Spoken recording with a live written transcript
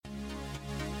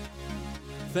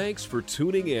Thanks for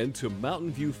tuning in to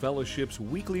Mountain View Fellowship's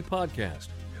weekly podcast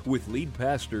with lead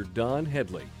pastor Don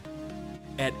Headley.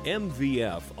 At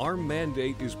MVF, our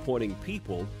mandate is pointing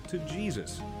people to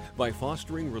Jesus by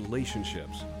fostering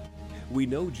relationships. We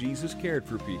know Jesus cared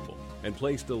for people and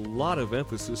placed a lot of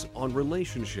emphasis on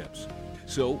relationships,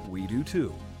 so we do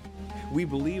too. We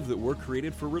believe that we're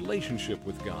created for relationship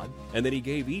with God and that He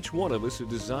gave each one of us a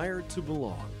desire to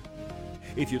belong.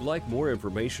 If you'd like more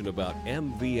information about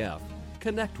MVF,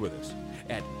 connect with us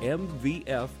at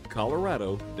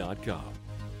mvfcolorado.com.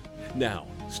 Now,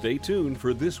 stay tuned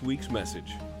for this week's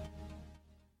message.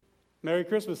 Merry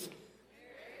Christmas.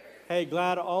 Hey,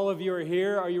 glad all of you are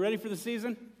here. Are you ready for the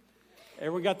season?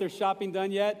 Everyone got their shopping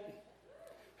done yet?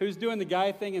 Who's doing the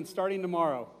guy thing and starting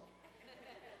tomorrow?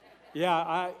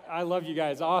 Yeah, I love you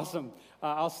guys. Awesome.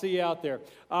 I'll see you out there.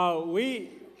 We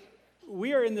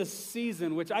are in this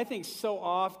season, which I think so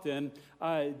often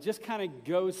just kind of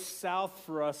goes south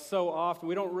for us so often.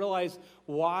 We don't realize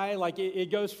why. Like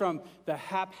it goes from the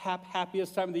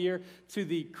happiest time of the year to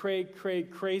the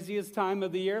craziest time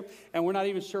of the year, and we're not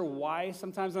even sure why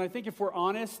sometimes. And I think if we're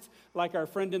honest, like our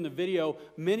friend in the video,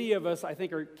 many of us, I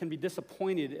think, can be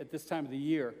disappointed at this time of the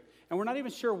year. And we're not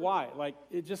even sure why. Like,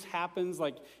 it just happens.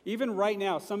 Like, even right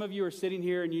now, some of you are sitting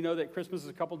here and you know that Christmas is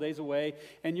a couple days away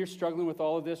and you're struggling with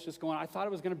all of this, just going, I thought it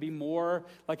was going to be more,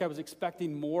 like I was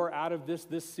expecting more out of this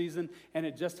season, and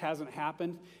it just hasn't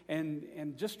happened.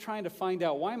 And just trying to find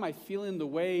out, why am I feeling the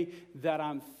way that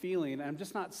I'm feeling? And I'm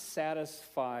just not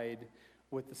satisfied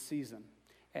with the season.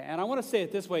 And I want to say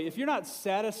it this way. If you're not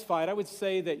satisfied, I would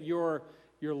say that you're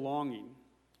longing.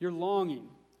 You're longing.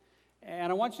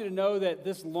 And I want you to know that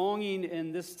this longing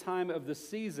in this time of the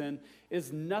season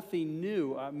is nothing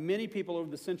new. Many people over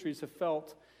the centuries have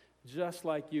felt just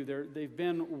like you. They've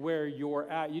been where you're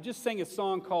at. You just sang a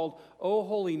song called "O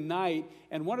Holy Night,"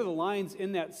 and one of the lines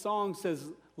in that song says,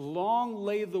 "Long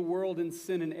lay the world in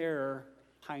sin and error,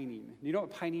 pining." You know what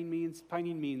pining means?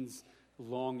 Pining means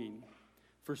longing.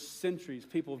 For centuries,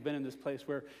 people have been in this place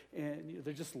where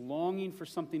they're just longing for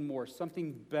something more,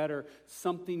 something better,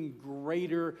 something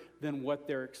greater than what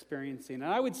they're experiencing.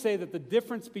 And I would say that the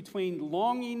difference between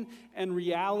longing and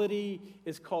reality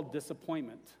is called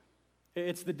disappointment.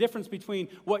 It's the difference between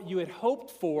what you had hoped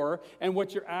for and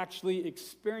what you're actually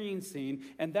experiencing,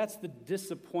 and that's the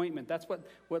disappointment. That's what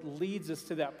leads us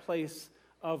to that place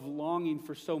of longing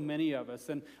for so many of us.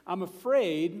 And I'm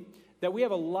afraid that we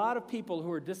have a lot of people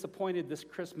who are disappointed this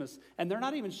Christmas, and they're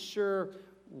not even sure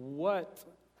what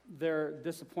they're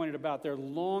disappointed about. They're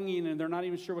longing, and they're not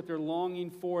even sure what they're longing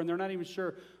for, and they're not even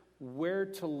sure where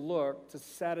to look to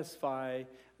satisfy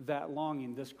that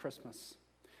longing this Christmas.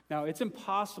 Now, it's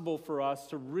impossible for us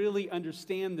to really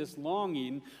understand this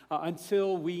longing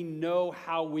until we know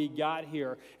how we got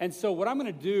here. And so what I'm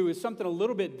going to do is something a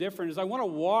little bit different. Is I want to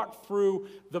walk through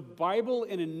the Bible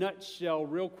in a nutshell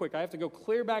real quick. I have to go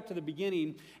clear back to the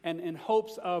beginning and in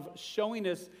hopes of showing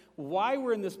us why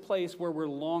we're in this place where we're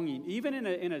longing. Even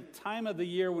in a time of the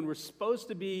year when we're supposed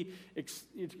to be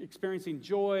experiencing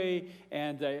joy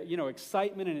and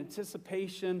excitement and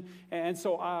anticipation. And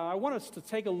so I want us to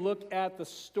take a look at the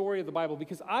story of the Bible,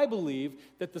 because I believe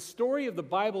that the story of the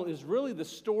Bible is really the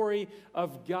story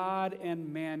of God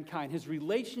and mankind, His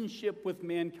relationship with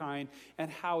mankind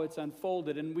and how it's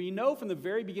unfolded. And we know from the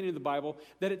very beginning of the Bible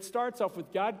that it starts off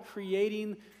with God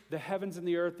creating the heavens and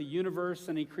the earth, the universe,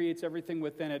 and He creates everything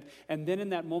within it. And then in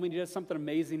that moment, He does something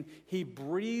amazing. He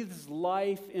breathes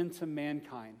life into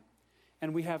mankind.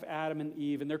 And we have Adam and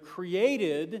Eve, and they're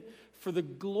created for the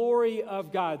glory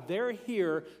of God. They're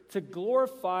here to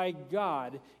glorify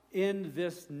God in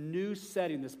this new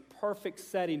setting, this perfect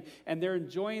setting. And they're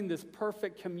enjoying this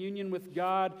perfect communion with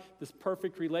God, this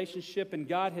perfect relationship. And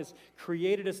God has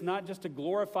created us not just to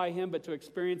glorify Him, but to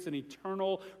experience an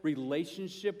eternal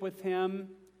relationship with Him.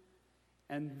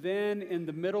 And then in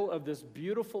the middle of this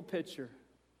beautiful picture,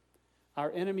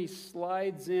 our enemy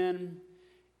slides in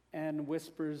and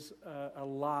whispers a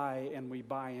lie, and we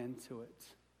buy into it.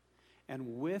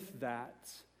 And with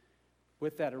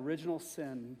that original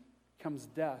sin comes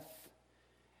death.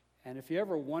 And if you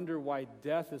ever wonder why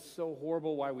death is so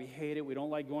horrible, why we hate it, we don't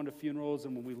like going to funerals,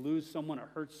 and when we lose someone, it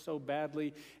hurts so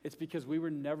badly, it's because we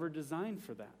were never designed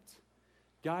for that.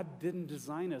 God didn't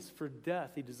design us for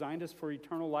death. He designed us for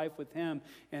eternal life with Him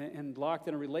and locked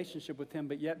in a relationship with Him.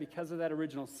 But yet, because of that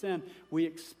original sin, we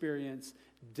experience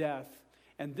death.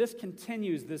 And this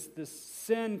continues, this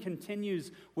sin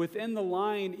continues within the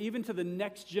line, even to the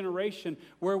next generation,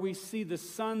 where we see the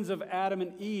sons of Adam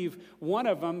and Eve, one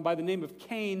of them by the name of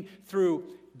Cain, through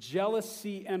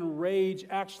jealousy and rage,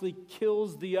 actually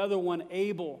kills the other one,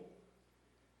 Abel.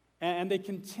 And they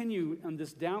continue on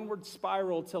this downward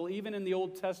spiral till even in the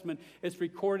Old Testament, it's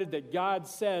recorded that God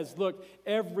says, look,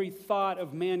 every thought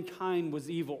of mankind was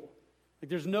evil. Like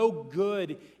there's no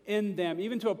good in them,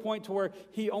 even to a point to where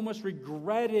he almost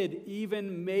regretted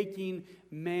even making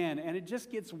man. And it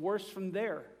just gets worse from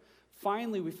there.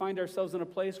 Finally, we find ourselves in a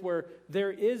place where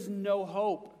there is no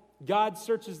hope. God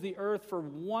searches the earth for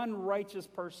one righteous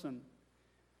person,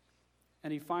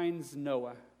 and he finds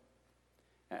Noah.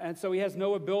 And so he has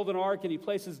Noah build an ark, and he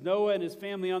places Noah and his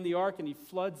family on the ark, and he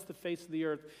floods the face of the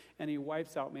earth, and he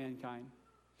wipes out mankind.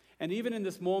 And even in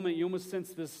this moment, you almost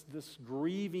sense this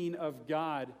grieving of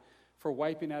God for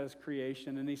wiping out his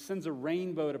creation. And he sends a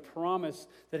rainbow to promise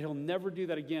that he'll never do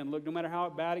that again. Look, no matter how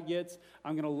bad it gets,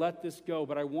 I'm going to let this go,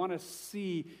 but I want to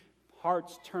see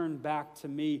hearts turn back to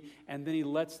me. And then he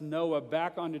lets Noah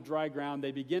back onto dry ground.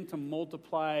 They begin to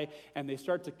multiply, and they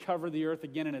start to cover the earth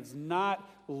again. And it's not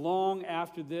long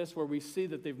after this where we see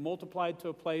that they've multiplied to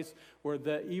a place where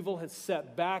the evil has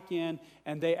set back in,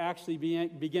 and they actually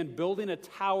begin building a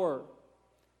tower.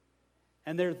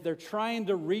 And they're trying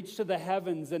to reach to the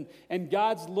heavens, and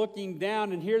God's looking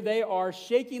down, and here they are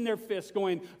shaking their fists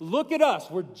going, look at us,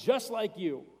 we're just like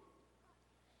you.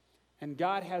 And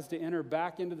God has to enter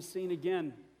back into the scene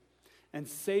again and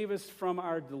save us from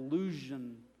our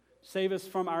delusion, save us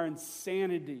from our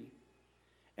insanity.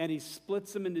 And he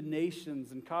splits them into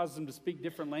nations and causes them to speak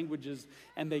different languages,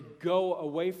 and they go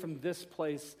away from this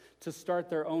place to start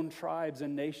their own tribes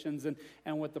and nations.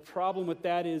 And what the problem with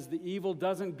that is, the evil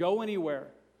doesn't go anywhere.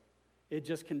 It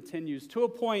just continues to a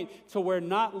point to where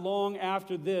not long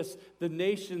after this, the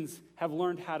nations have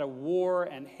learned how to war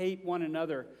and hate one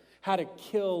another, how to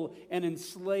kill and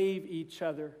enslave each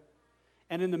other.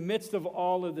 And in the midst of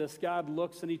all of this, God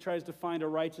looks and he tries to find a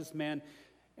righteous man,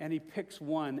 and he picks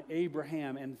one,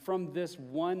 Abraham. And from this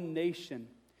one nation,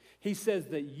 he says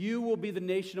that you will be the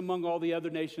nation among all the other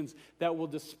nations that will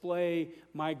display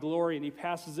my glory. And he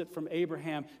passes it from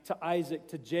Abraham to Isaac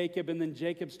to Jacob, and then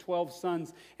Jacob's 12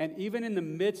 sons. And even in the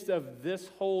midst of this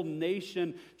whole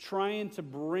nation trying to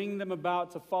bring them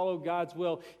about to follow God's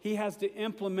will, he has to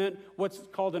implement what's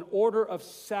called an order of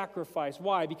sacrifice.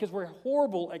 Why? Because we're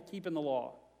horrible at keeping the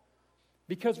law.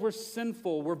 Because we're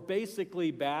sinful. We're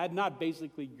basically bad, not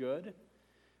basically good.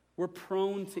 We're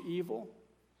prone to evil.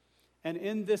 And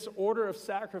in this order of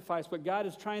sacrifice, what God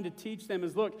is trying to teach them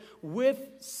is, look, with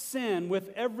sin, with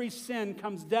every sin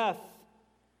comes death.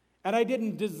 And I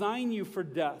didn't design you for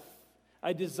death.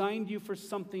 I designed you for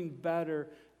something better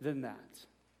than that.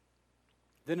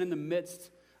 Then in the midst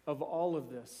of all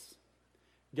of this,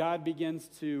 God begins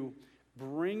to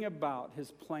bring about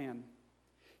his plan.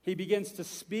 He begins to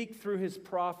speak through his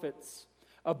prophets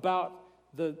about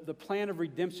the plan of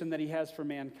redemption that he has for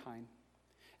mankind.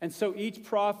 And so each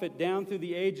prophet down through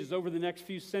the ages over the next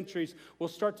few centuries will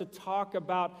start to talk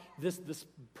about this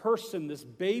person, this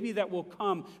baby that will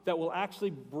come, that will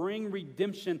actually bring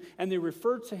redemption. And they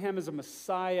refer to him as a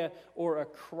Messiah or a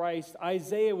Christ.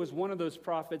 Isaiah was one of those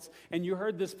prophets. And you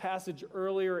heard this passage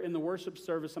earlier in the worship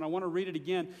service, and I want to read it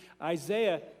again.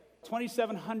 Isaiah,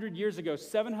 2,700 years ago,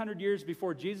 700 years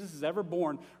before Jesus is ever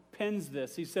born, pens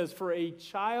this. He says, "For a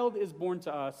child is born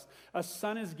to us, a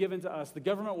son is given to us. The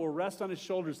government will rest on his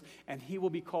shoulders, and he will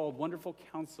be called Wonderful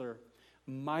Counselor,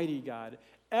 Mighty God,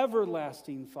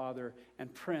 Everlasting Father,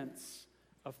 and Prince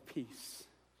of Peace."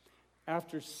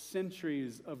 After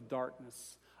centuries of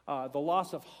darkness, the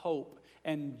loss of hope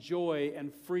and joy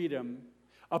and freedom,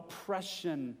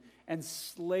 oppression and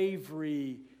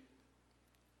slavery,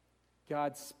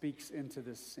 God speaks into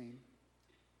this scene.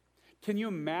 Can you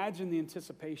imagine the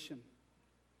anticipation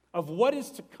of what is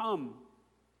to come?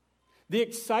 The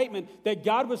excitement that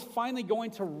God was finally going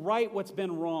to right what's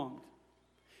been wronged.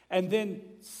 And then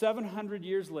 700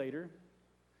 years later,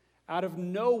 out of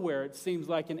nowhere, it seems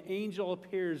like an angel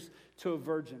appears to a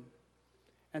virgin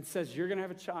and says, you're going to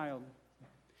have a child,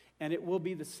 and it will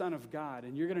be the Son of God,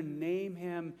 and you're going to name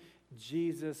him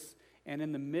Jesus. And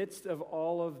in the midst of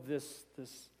all of this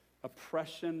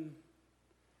oppression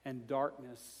and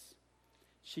darkness,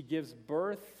 she gives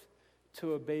birth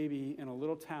to a baby in a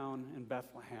little town in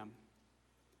Bethlehem.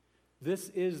 This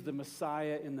is the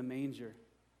Messiah in the manger.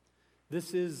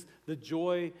 This is the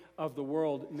joy of the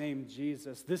world named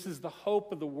Jesus. This is the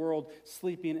hope of the world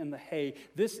sleeping in the hay.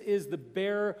 This is the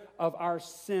bearer of our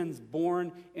sins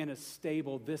born in a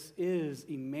stable. This is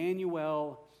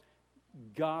Emmanuel,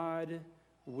 God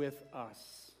with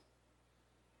us.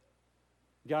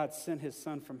 God sent his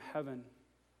Son from heaven,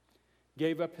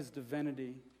 gave up his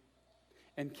divinity,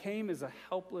 and came as a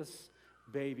helpless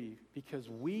baby because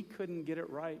we couldn't get it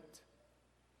right.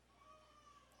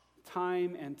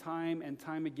 time and time and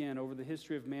time again over the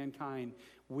history of mankind,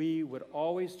 we would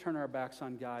always turn our backs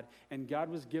on God, and God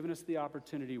was giving us the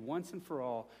opportunity once and for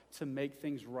all to make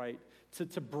things right,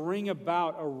 to bring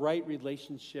about a right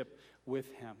relationship with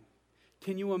Him.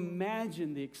 Can you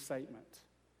imagine the excitement?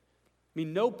 I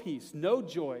mean, no peace, no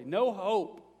joy, no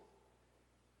hope.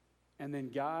 And then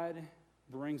God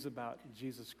brings about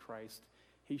Jesus Christ.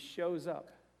 He shows up.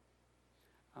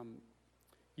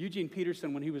 Eugene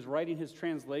Peterson, when he was writing his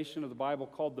translation of the Bible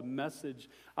called The Message,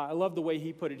 I love the way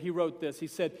he put it. He wrote this. He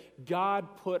said,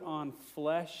 God put on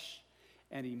flesh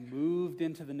and He moved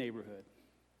into the neighborhood.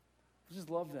 I just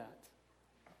love that.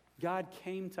 God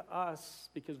came to us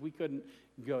because we couldn't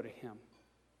go to Him.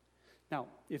 Now,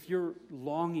 if you're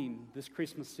longing this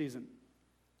Christmas season,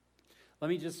 let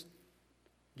me just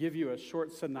give you a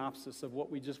short synopsis of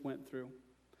what we just went through.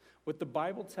 What the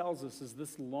Bible tells us is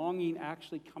this longing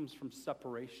actually comes from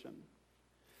separation.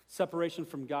 Separation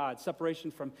from God,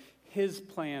 separation from His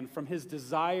plan, from His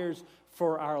desires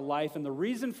for our life. And the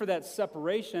reason for that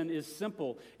separation is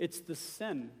simple. It's the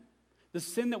sin. The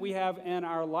sin that we have in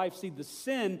our life. See, the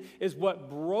sin is what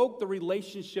broke the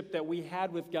relationship that we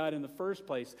had with God in the first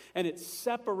place. And it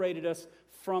separated us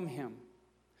from Him.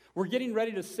 We're getting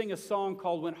ready to sing a song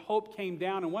called When Hope Came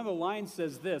Down, and one of the lines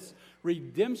says this: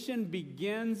 redemption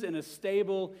begins in a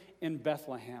stable in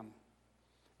Bethlehem.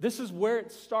 This is where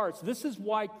it starts. This is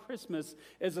why Christmas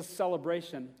is a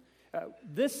celebration.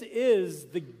 This is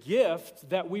the gift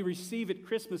that we receive at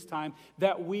Christmas time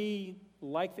that we,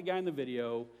 like the guy in the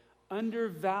video,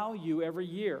 undervalue every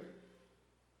year.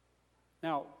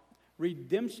 Now,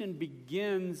 redemption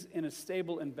begins in a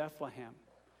stable in Bethlehem.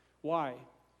 Why?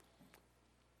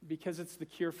 Because it's the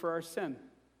cure for our sin.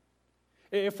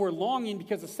 If we're longing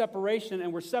because of separation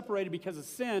and we're separated because of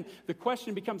sin, the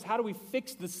question becomes, how do we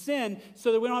fix the sin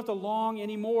so that we don't have to long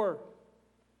anymore?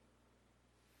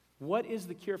 What is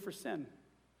the cure for sin?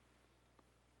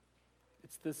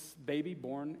 It's this baby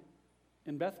born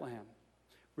in Bethlehem.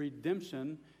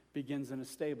 Redemption begins in a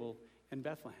stable in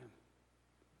Bethlehem.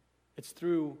 It's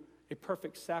through a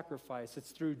perfect sacrifice.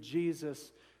 It's through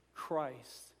Jesus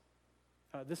Christ.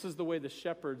 This is the way the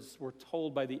shepherds were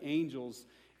told by the angels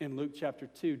in Luke chapter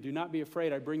 2. Do not be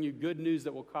afraid. I bring you good news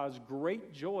that will cause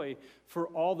great joy for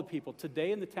all the people.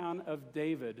 Today in the town of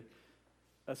David,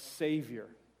 a Savior.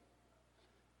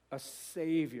 A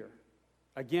Savior.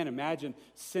 Again, imagine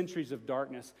centuries of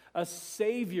darkness. A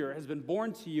Savior has been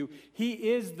born to you. He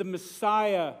is the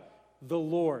Messiah, the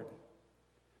Lord.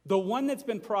 The one that's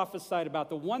been prophesied about.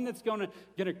 The one that's going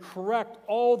to correct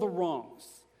all the wrongs.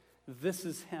 This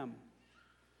is Him.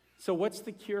 So what's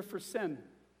the cure for sin?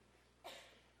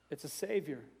 It's a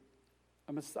Savior,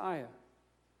 a Messiah.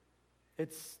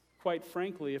 It's, quite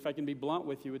frankly, if I can be blunt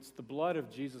with you, it's the blood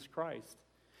of Jesus Christ.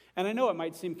 And I know it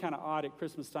might seem kind of odd at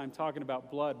Christmas time talking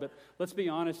about blood, but let's be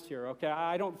honest here, okay?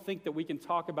 I don't think that we can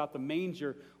talk about the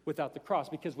manger without the cross,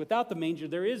 because without the manger,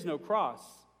 there is no cross.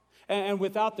 And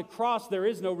without the cross, there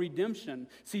is no redemption.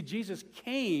 See, Jesus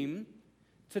came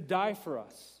to die for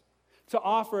us, to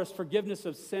offer us forgiveness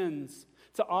of sins,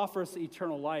 to offer us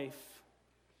eternal life.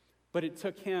 But it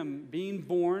took Him being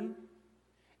born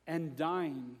and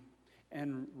dying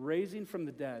and raising from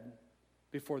the dead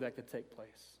before that could take place.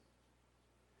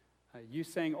 You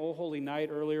sang "O Holy Night"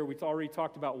 earlier. We've already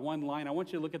talked about one line. I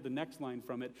want you to look at the next line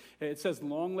from it. It says,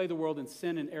 long lay the world in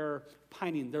sin and error,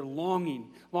 pining. They're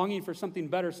longing for something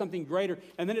better, something greater.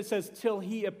 And then it says, till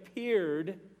He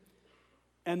appeared,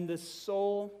 and the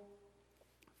soul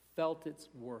felt its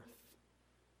worth.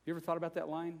 You ever thought about that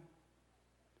line?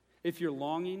 If you're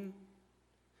longing,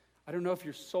 I don't know if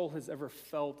your soul has ever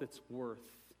felt its worth.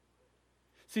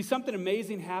 See, something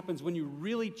amazing happens when you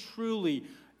really, truly,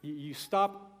 you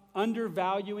stop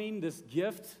undervaluing this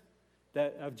gift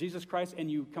of Jesus Christ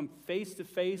and you come face to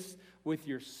face with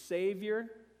your Savior.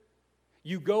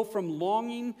 You go from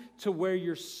longing to where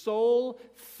your soul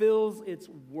feels its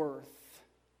worth.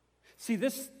 See,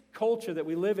 this culture that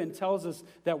we live in tells us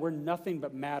that we're nothing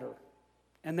but matter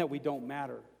and that we don't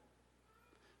matter.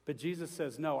 But Jesus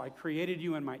says, no, I created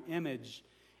you in my image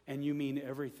and you mean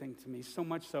everything to me, so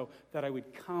much so that I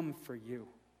would come for you.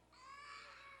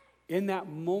 In that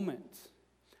moment,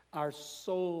 our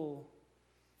soul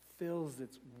feels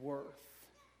its worth.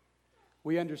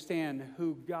 We understand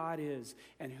who God is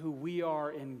and who we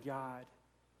are in God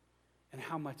and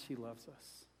how much He loves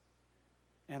us.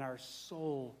 And our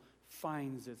soul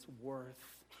finds its worth.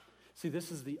 See,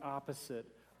 this is the opposite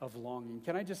of longing.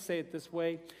 Can I just say it this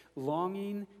way?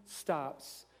 Longing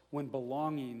stops when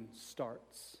belonging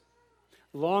starts.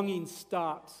 Longing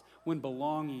stops when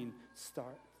belonging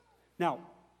starts. Now,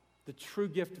 the true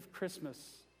gift of Christmas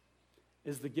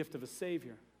is the gift of a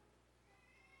Savior.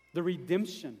 the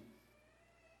redemption,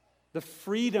 the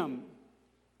freedom,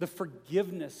 the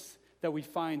forgiveness that we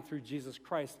find through Jesus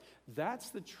Christ. That's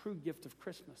the true gift of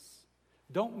Christmas.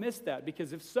 Don't miss that,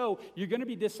 because if so, you're going to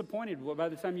be disappointed by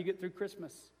the time you get through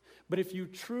Christmas. But if you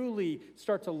truly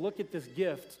start to look at this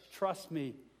gift, trust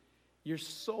me, your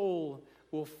soul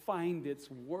will find its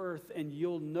worth, and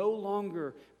you'll no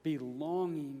longer be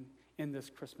longing in this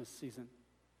Christmas season.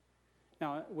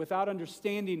 Now, without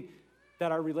understanding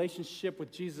that our relationship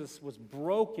with Jesus was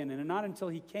broken, and not until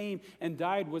he came and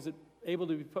died was it able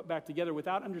to be put back together,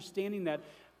 without understanding that,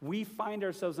 we find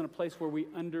ourselves in a place where we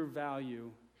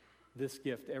undervalue this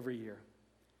gift every year.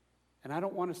 And I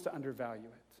don't want us to undervalue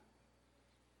it.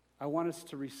 I want us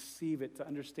to receive it, to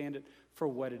understand it for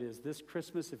what it is. This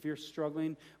Christmas, if you're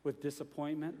struggling with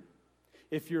disappointment,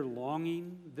 if you're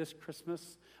longing this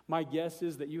Christmas, my guess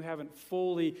is that you haven't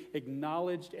fully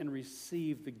acknowledged and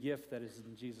received the gift that is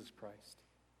in Jesus Christ.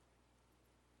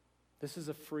 This is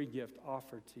a free gift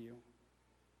offered to you,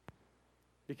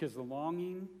 because the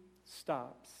longing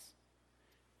stops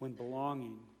when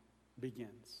belonging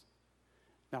begins.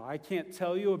 Now, I can't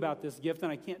tell you about this gift,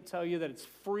 and I can't tell you that it's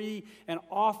free and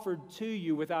offered to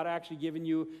you without actually giving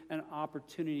you an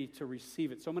opportunity to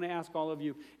receive it. So I'm going to ask all of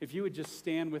you if you would just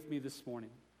stand with me this morning.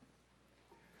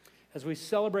 As we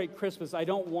celebrate Christmas, I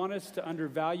don't want us to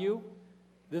undervalue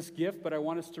this gift, but I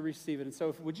want us to receive it. And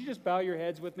so would you just bow your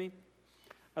heads with me?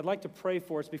 I'd like to pray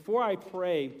for us. Before I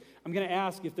pray, I'm going to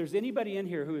ask if there's anybody in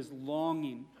here who is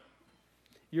longing.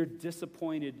 You're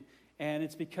disappointed, and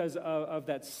it's because of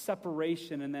that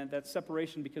separation, and that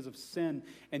separation because of sin,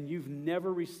 and you've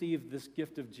never received this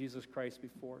gift of Jesus Christ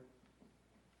before.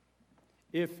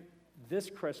 If this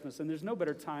Christmas, and there's no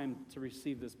better time to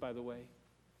receive this, by the way,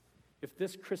 if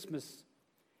this Christmas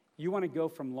you want to go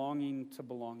from longing to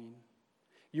belonging,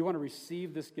 you want to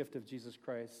receive this gift of Jesus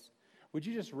Christ, would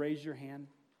you just raise your hand?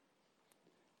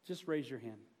 Just raise your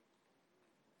hand.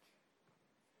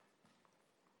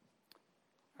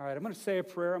 All right, I'm going to say a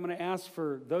prayer. I'm going to ask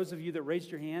for those of you that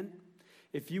raised your hand,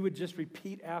 if you would just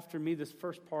repeat after me this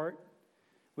first part.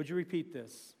 Would you repeat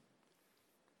this?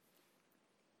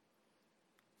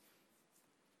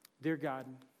 Dear God,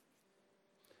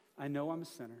 I know I'm a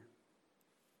sinner.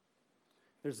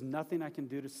 There's nothing I can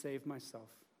do to save myself.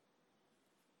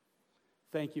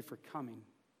 Thank you for coming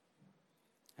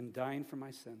and dying for my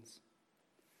sins.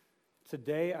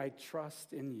 Today I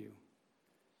trust in you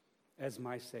as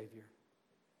my Savior,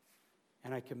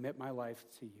 and I commit my life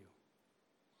to you.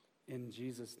 In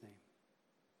Jesus' name.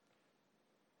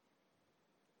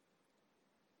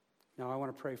 Now I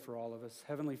want to pray for all of us.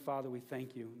 Heavenly Father, we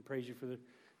thank you and praise you for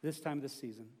this time of the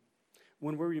season,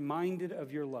 when we're reminded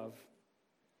of your love,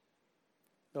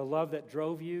 the love that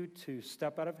drove you to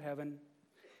step out of heaven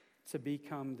to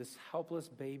become this helpless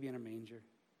baby in a manger,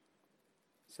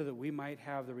 so that we might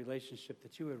have the relationship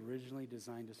that you had originally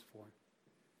designed us for.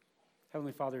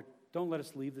 Heavenly Father, don't let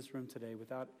us leave this room today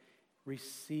without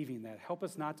receiving that. Help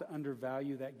us not to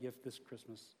undervalue that gift this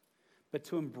Christmas, but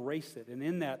to embrace it. And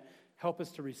in that, help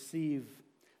us to receive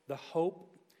the hope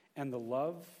and the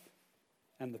love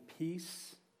and the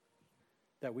peace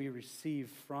that we receive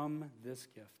from this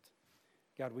gift.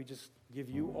 God, we just give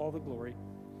you all the glory.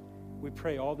 We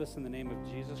pray all this in the name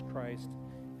of Jesus Christ,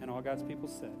 and all God's people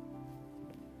said.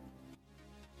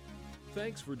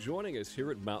 Thanks for joining us here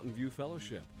at Mountain View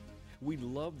Fellowship. We'd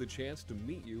love the chance to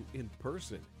meet you in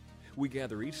person. We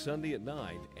gather each Sunday at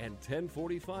 9 and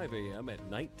 10:45 a.m. at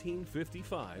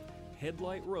 1955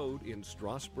 Headlight Road in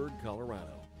Strasburg,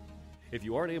 Colorado. If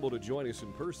you aren't able to join us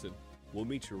in person, we'll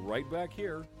meet you right back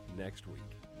here next week.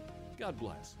 God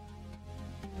bless.